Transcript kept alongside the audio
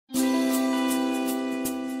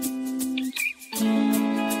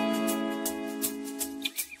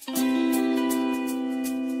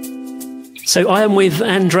So I am with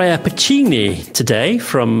Andrea Piccini today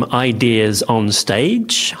from Ideas on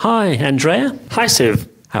Stage. Hi, Andrea. Hi, Steve.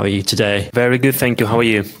 How are you today? Very good, thank you. How are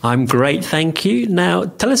you? I'm great, thank you. Now,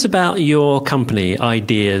 tell us about your company,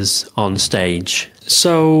 Ideas on Stage.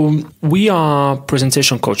 So we are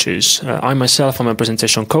presentation coaches. I myself am a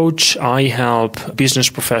presentation coach. I help business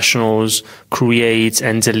professionals create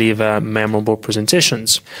and deliver memorable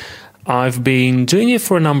presentations. I've been doing it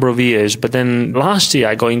for a number of years, but then last year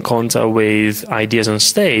I got in contact with Ideas on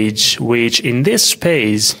Stage, which in this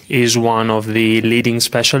space is one of the leading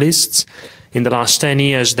specialists. In the last 10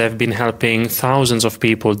 years, they've been helping thousands of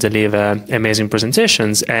people deliver amazing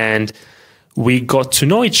presentations, and we got to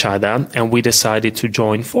know each other and we decided to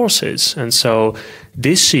join forces. And so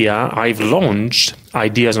this year I've launched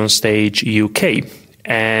Ideas on Stage UK,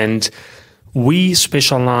 and we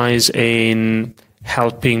specialize in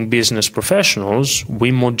helping business professionals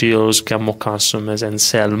win more deals, get more customers, and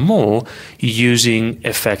sell more using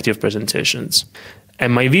effective presentations.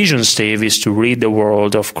 And my vision, Steve, is to rid the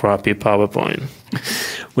world of crappy PowerPoint.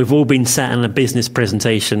 We've all been sat in a business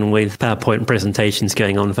presentation with PowerPoint presentations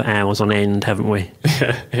going on for hours on end, haven't we?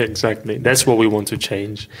 Yeah, exactly. That's what we want to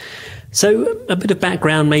change. So a bit of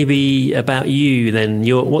background maybe about you then.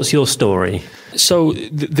 What's your story? So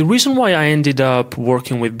the reason why I ended up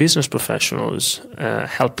working with business professionals,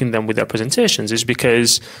 helping them with their presentations, is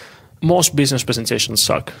because most business presentations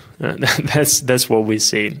suck. That's what we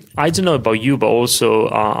see. I don't know about you, but also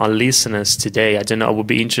our listeners today, I don't know, I would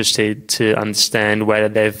be interested to understand whether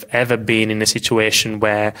they've ever been in a situation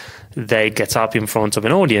where they get up in front of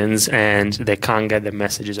an audience and they can't get their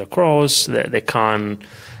messages across, they can't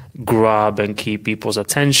grab and keep people's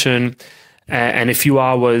attention, and a few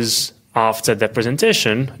hours after the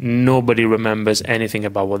presentation, nobody remembers anything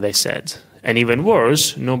about what they said. And even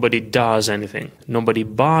worse, nobody does anything. Nobody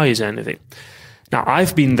buys anything. Now,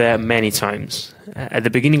 I've been there many times. At the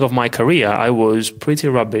beginning of my career, I was pretty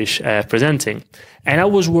rubbish at presenting. And I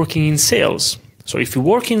was working in sales. So if you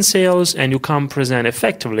work in sales and you can't present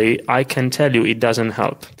effectively, I can tell you it doesn't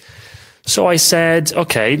help. So I said,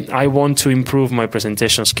 okay, I want to improve my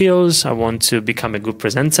presentation skills. I want to become a good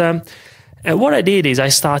presenter. And what I did is I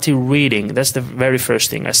started reading. That's the very first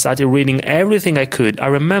thing. I started reading everything I could. I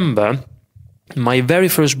remember my very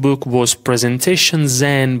first book was Presentation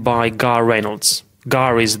Zen by Gar Reynolds.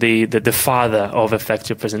 Gar is the father of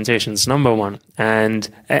effective presentations, number one. And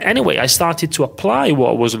anyway, I started to apply what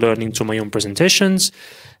I was learning to my own presentations.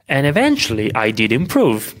 And eventually I did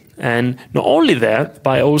improve. And not only that,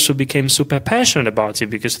 but I also became super passionate about it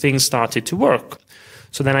because things started to work.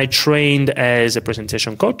 So then I trained as a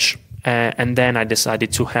presentation coach. And then I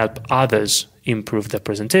decided to help others improve their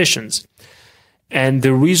presentations. And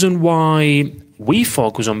the reason why we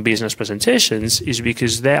focus on business presentations is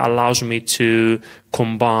because that allows me to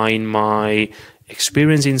combine my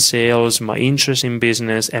experience in sales, my interest in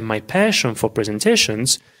business, and my passion for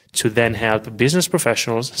presentations to then help business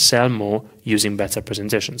professionals sell more using better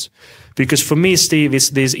presentations. Because for me, Steve, it's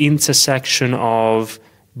this intersection of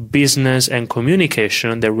business and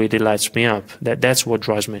communication that really lights me up. That's what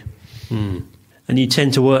drives me. Mm. And you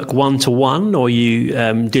tend to work one-to-one, or are you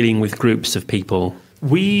dealing with groups of people?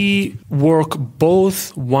 We work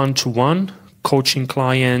both one-to-one, coaching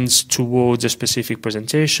clients towards a specific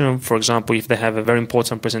presentation. For example, if they have a very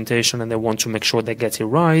important presentation and they want to make sure they get it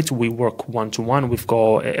right, we work one-to-one. We've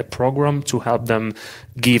got a program to help them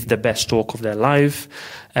give the best talk of their life.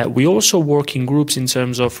 We also work in groups in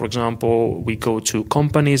terms of, for example, we go to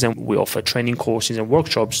companies and we offer training courses and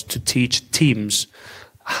workshops to teach teams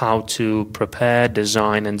how to prepare,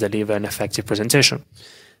 design, and deliver an effective presentation.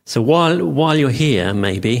 So while you're here,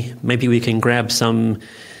 maybe we can grab some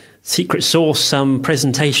secret sauce, some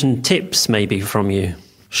presentation tips maybe from you.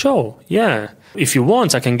 Sure, yeah. If you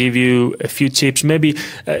want, I can give you a few tips. Maybe,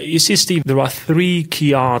 you see, Steve, there are 3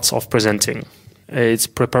 key arts of presenting. It's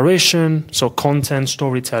preparation, so content,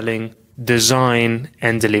 storytelling, design,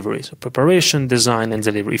 and delivery. So preparation, design, and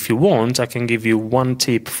delivery. If you want, I can give you one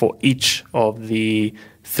tip for each of the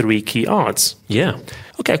 3 key arts. Yeah.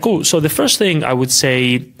 Okay, cool. So the first thing I would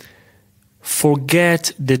say,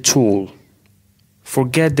 forget the tool.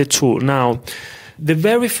 Forget the tool. Now, the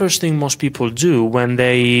very first thing most people do when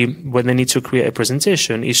they need to create a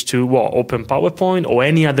presentation is to open PowerPoint or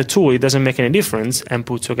any other tool. It doesn't make any difference, and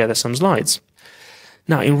put together some slides.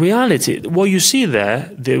 Now, in reality, what you see there,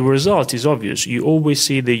 the result is obvious. You always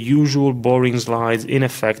see the usual boring slides,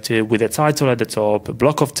 ineffective, with a title at the top, a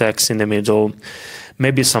block of text in the middle,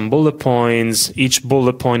 maybe some bullet points, each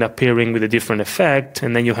bullet point appearing with a different effect,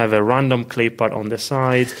 and then you have a random clip art on the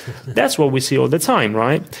side. That's what we see all the time,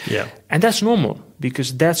 right? Yeah. And that's normal,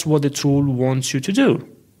 because that's what the tool wants you to do.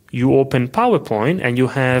 you open PowerPoint and you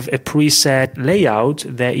have a preset layout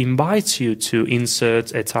that invites you to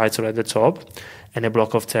insert a title at the top and a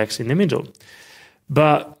block of text in the middle.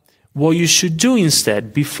 But what you should do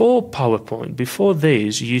instead, before PowerPoint, before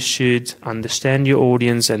this, you should understand your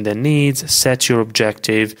audience and their needs, set your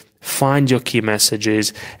objective, find your key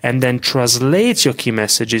messages, and then translate your key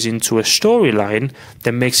messages into a storyline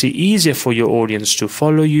that makes it easier for your audience to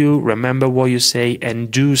follow you, remember what you say,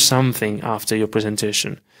 and do something after your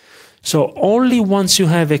presentation. So only once you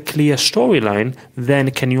have a clear storyline, then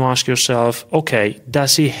can you ask yourself, okay,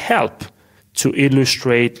 does it help to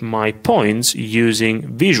illustrate my points using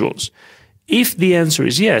visuals? If the answer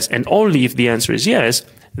is yes, and only if the answer is yes,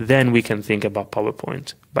 then we can think about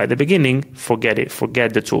PowerPoint. By the beginning, forget it,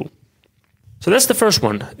 forget the tool. So that's the first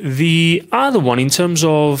one. The other one, in terms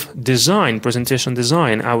of design, presentation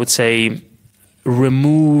design, I would say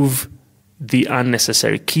remove the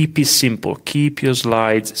unnecessary. Keep it simple. Keep your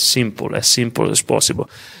slides simple as possible.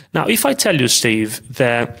 Now, if I tell you, Steve,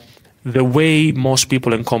 that the way most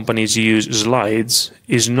people and companies use slides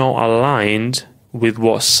is not aligned with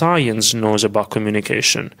what science knows about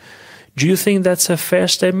communication, do you think that's a fair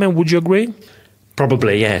statement? Would you agree?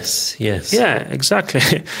 Probably, yes. Yeah, exactly.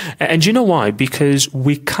 And you know why? Because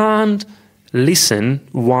we can't listen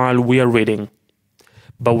while we are reading,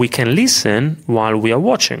 but we can listen while we are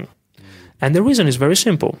watching. And the reason is very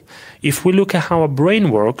simple. If we look at how our brain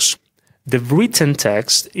works, the written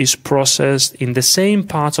text is processed in the same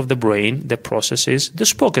part of the brain that processes the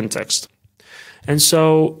spoken text. And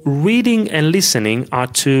so reading and listening are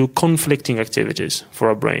two conflicting activities for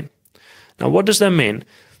our brain. Now, what does that mean?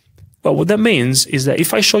 Well, what that means is that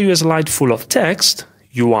if I show you a slide full of text,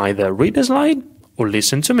 you either read the slide or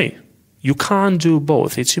listen to me. You can't do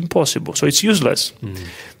both. It's impossible. So it's useless.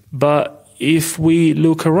 But if we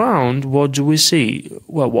look around, what do we see?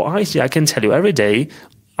 Well, what I see, I can tell you every day,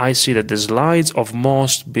 I see that the slides of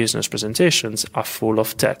most business presentations are full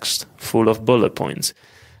of text, full of bullet points.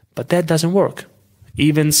 But that doesn't work.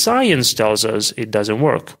 Even science tells us it doesn't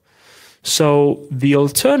work. So the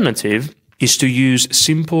alternative is to use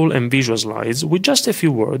simple and visual slides with just a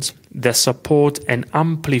few words that support and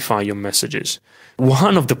amplify your messages.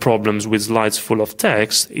 One of the problems with slides full of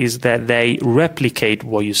text is that they replicate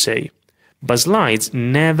what you say. But slides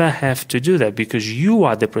never have to do that because you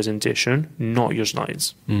are the presentation, not your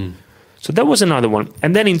slides. So that was another one.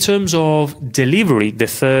 And then in terms of delivery, the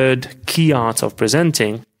third key art of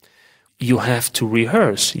presenting, you have to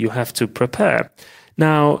rehearse, you have to prepare.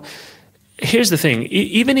 Now, here's the thing.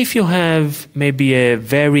 Even if you have maybe a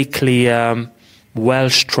very clear,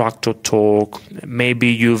 well-structured talk, maybe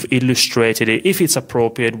you've illustrated it, if it's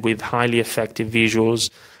appropriate, with highly effective visuals,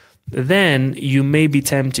 then you may be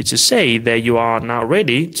tempted to say that you are now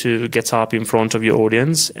ready to get up in front of your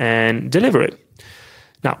audience and deliver it.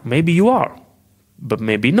 Now, maybe you are, but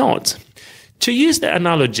maybe not. To use the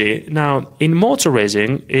analogy, now, in motor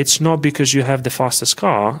racing, it's not because you have the fastest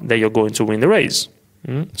car that you're going to win the race.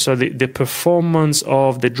 So the performance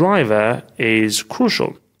of the driver is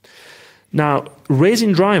crucial. Now,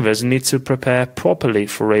 racing drivers need to prepare properly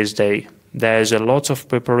for race day. There's a lot of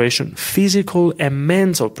preparation, physical and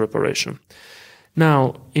mental preparation.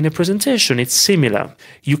 Now, in a presentation, it's similar.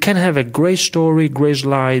 You can have a great story, great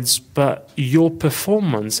slides, but your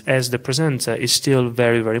performance as the presenter is still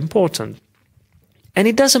very, very important. And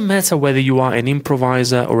it doesn't matter whether you are an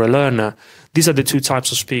improviser or a learner. These are the two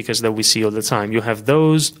types of speakers that we see all the time. You have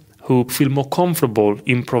those who feel more comfortable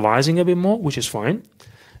improvising a bit more, which is fine,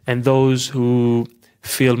 and those who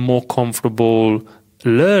feel more comfortable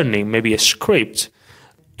learning, maybe a script.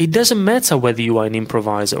 It doesn't matter whether you are an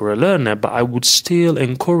improviser or a learner, but I would still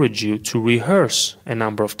encourage you to rehearse a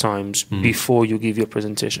number of times before you give your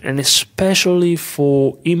presentation. And especially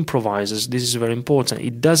for improvisers, this is very important.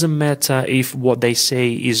 It doesn't matter if what they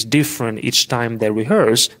say is different each time they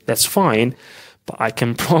rehearse, that's fine, but I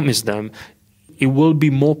can promise them it will be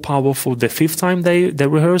more powerful the fifth time they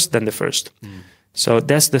rehearse than the first. So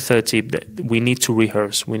that's the third tip, that we need to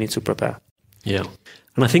rehearse, we need to prepare. Yeah.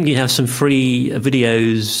 And I think you have some free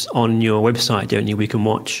videos on your website, don't you, we can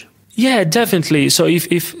watch? Yeah, definitely. So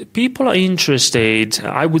if people are interested,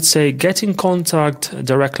 I would say get in contact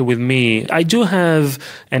directly with me. I do have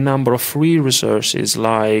a number of free resources,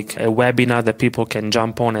 like a webinar that people can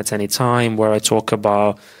jump on at any time, where I talk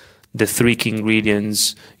about the 3 key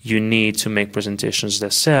ingredients you need to make presentations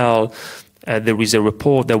that sell. There is a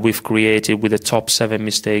report that we've created with the top 7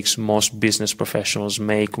 mistakes most business professionals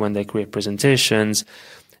make when they create presentations.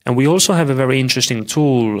 And we also have a very interesting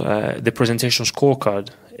tool, the Presentation Scorecard.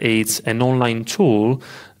 It's an online tool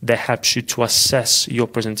that helps you to assess your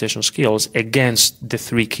presentation skills against the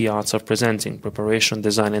 3 key arts of presenting: preparation,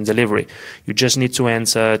 design, and delivery. You just need to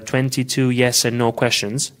answer 22 yes and no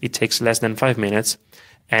questions. It takes less than 5 minutes.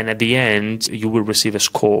 And at the end, you will receive a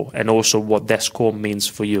score and also what that score means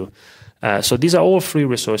for you. So these are all free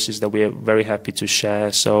resources that we are very happy to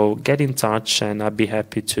share. So get in touch and I'd be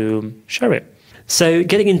happy to share it. So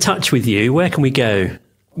getting in touch with you, where can we go?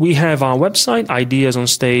 We have our website,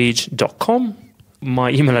 ideasonstage.com.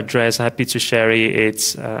 My email address, happy to share it.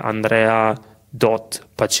 It's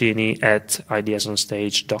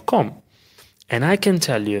andrea.pacini@ideasonstage.com. And I can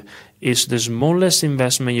tell you, it's the smallest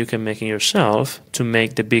investment you can make in yourself to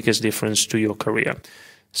make the biggest difference to your career.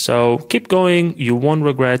 So keep going, you won't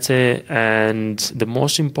regret it. And the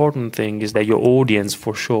most important thing is that your audience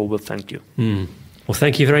for sure will thank you. Well,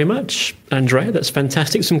 thank you very much, Andrea. That's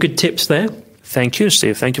fantastic. Some good tips there. Thank you,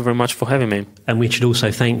 Steve. Thank you very much for having me. And we should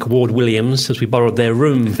also thank Ward Williams as we borrowed their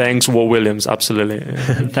room. Thanks, Ward Williams. Absolutely.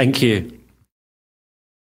 Thank you.